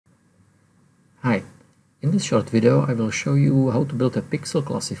Hi, in this short video I will show you how to build a pixel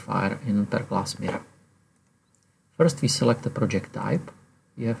classifier in perClass Mira. First we select the project type.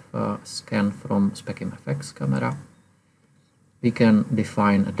 We have a scan from SpecImFX camera. We can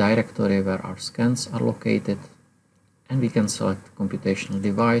define a directory where our scans are located, and we can select computational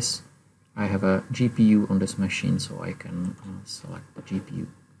device. I have a GPU on this machine, so I can select the GPU.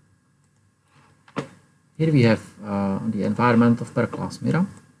 Here we have the environment of perClass Mira.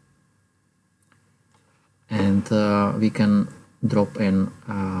 And we can drop in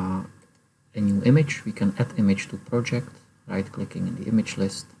a new image. We can add image to project, right-clicking in the image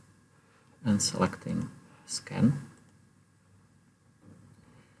list and selecting scan.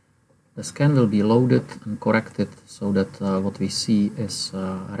 The scan will be loaded and corrected so that what we see is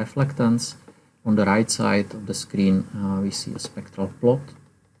reflectance. On the right side of the screen we see a spectral plot.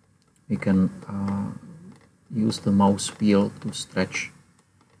 We can use the mouse wheel to stretch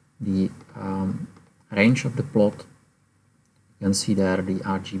the range of the plot. You can see there the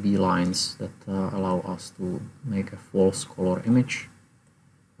RGB lines that allow us to make a false color image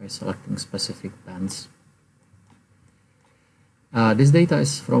by selecting specific bands. This data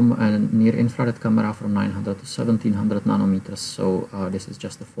is from a near-infrared camera from 900 to 1700 nanometers, so this is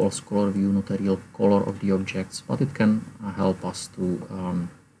just a false color view, not a real color of the objects, but it can help us to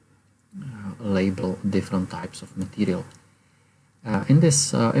label different types of material. In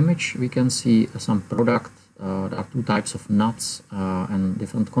this image we can see some product. There are two types of nuts and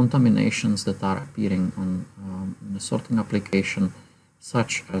different contaminations that are appearing on the sorting application,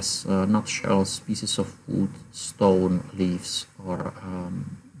 such as nut shells, pieces of wood, stone, leaves, or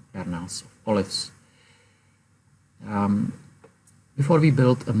kernels of olives. Before we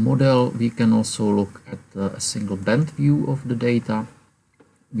build a model, we can also look at a single band view of the data.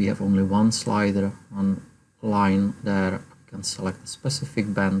 We have only one slider, one line there. Can select a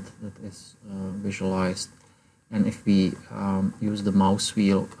specific band that is visualized, and if we use the mouse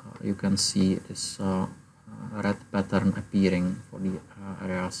wheel you can see this red pattern appearing for the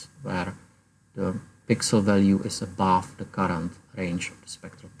areas where the pixel value is above the current range of the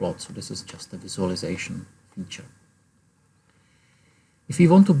spectral plot. So this is just a visualization feature. If we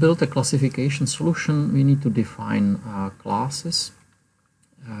want to build a classification solution, we need to define classes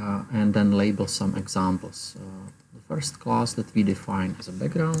and then label some examples. The first class that we define is a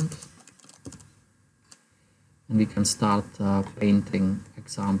background, and we can start painting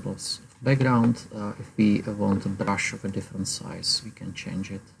examples of background. If we want a brush of a different size, we can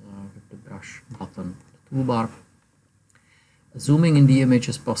change it with the brush button, the toolbar. Zooming in the image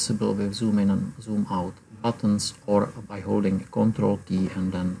is possible with zoom in and zoom out buttons, or by holding a Control key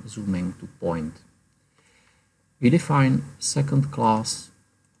and then zooming to point. We define a second class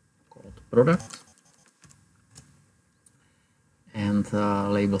called product and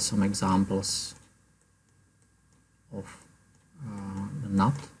label some examples of the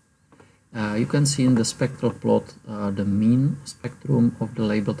nut. You can see in the spectral plot the mean spectrum of the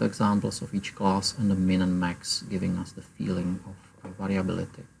labeled examples of each class and the min and max, giving us the feeling of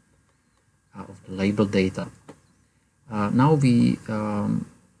variability of the labeled data. Now we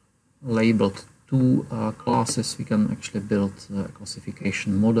labeled two classes. We can actually build a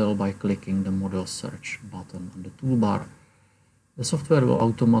classification model by clicking the model search button on the toolbar. The software will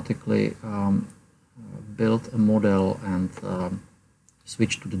automatically build a model and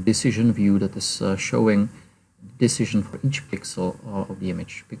switch to the decision view that is showing the decision for each pixel of the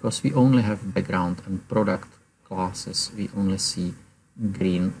image. Because we only have background and product classes, we only see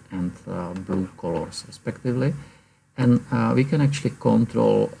green and blue colors respectively. And we can actually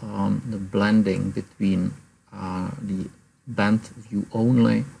control the blending between the band view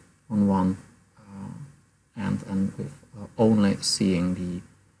only on one and with only seeing the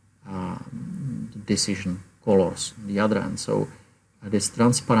decision colors on the other end. So this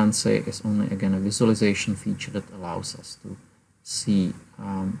transparency is only again a visualization feature that allows us to see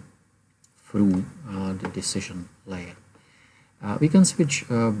through the decision layer. We can switch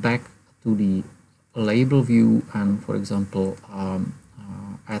back to the label view and, for example,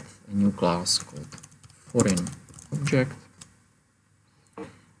 add a new class called foreign object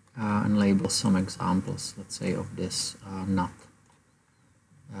and label some examples, let's say, of this nut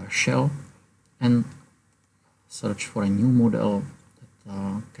shell, and search for a new model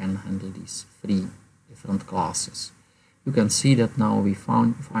that can handle these three different classes. You can see that now we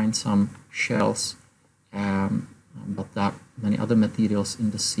find some shells, but there are many other materials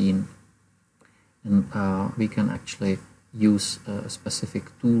in the scene, and we can actually use a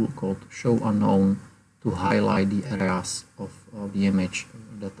specific tool called show unknown to highlight the areas of the image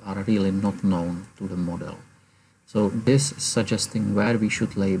that are really not known to the model. So this is suggesting where we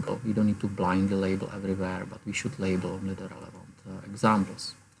should label. We don't need to blindly label everywhere, but we should label only the relevant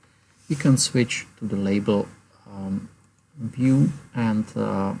examples. We can switch to the label view and,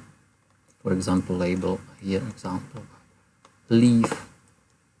 for example, label here example leaf,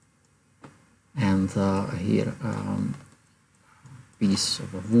 and here piece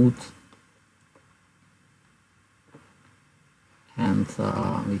of a wood, and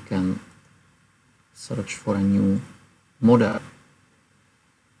we can search for a new model.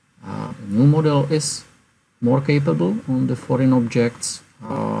 The new model is more capable on the foreign objects.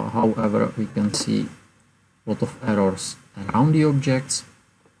 However, we can see a lot of errors around the objects.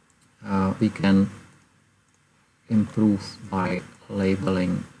 We can improve by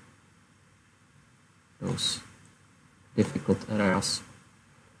labeling those difficult areas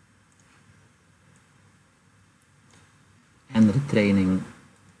and retraining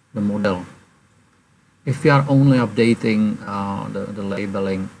the model. If we are only updating the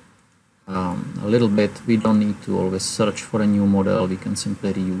labeling a little bit, we don't need to always search for a new model. We can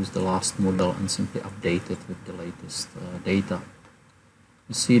simply reuse the last model and simply update it with the latest data.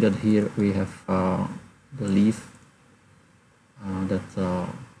 You see that here we have the leaf that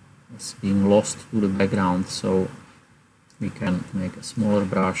is being lost to the background, so we can make a smaller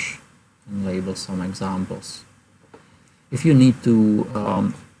brush and label some examples. If you need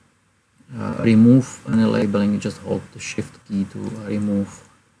to remove any labeling, you just hold the Shift key to remove,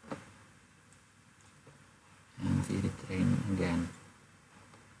 and we retrain again.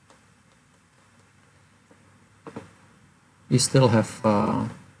 We still have some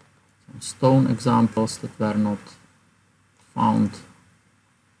stone examples that were not found,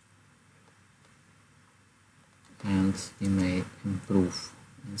 and we may improve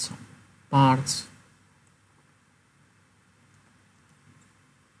in some parts.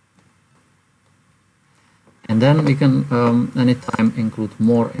 And then we can anytime include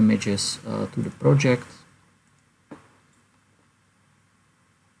more images to the project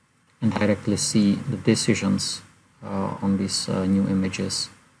and directly see the decisions on these new images.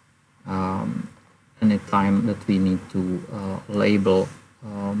 Anytime that we need to label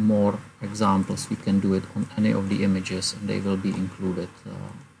more examples, we can do it on any of the images, and they will be included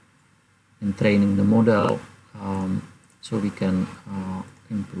in training the model, so we can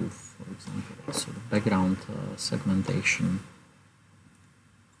improve, for example, also the background segmentation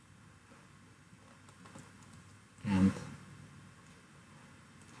and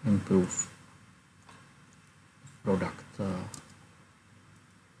improve product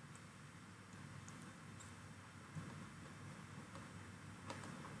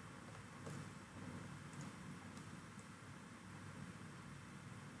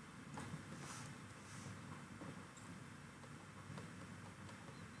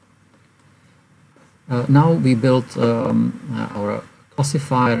now we built our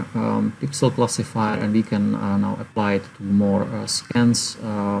classifier, pixel classifier, and we can now apply it to more scans,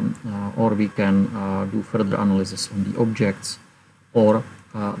 or we can do further analysis on the objects, or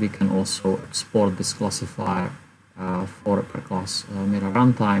we can also export this classifier for perClass Mira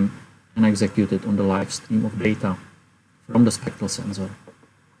runtime and execute it on the live stream of data from the spectral sensor.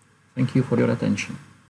 Thank you for your attention.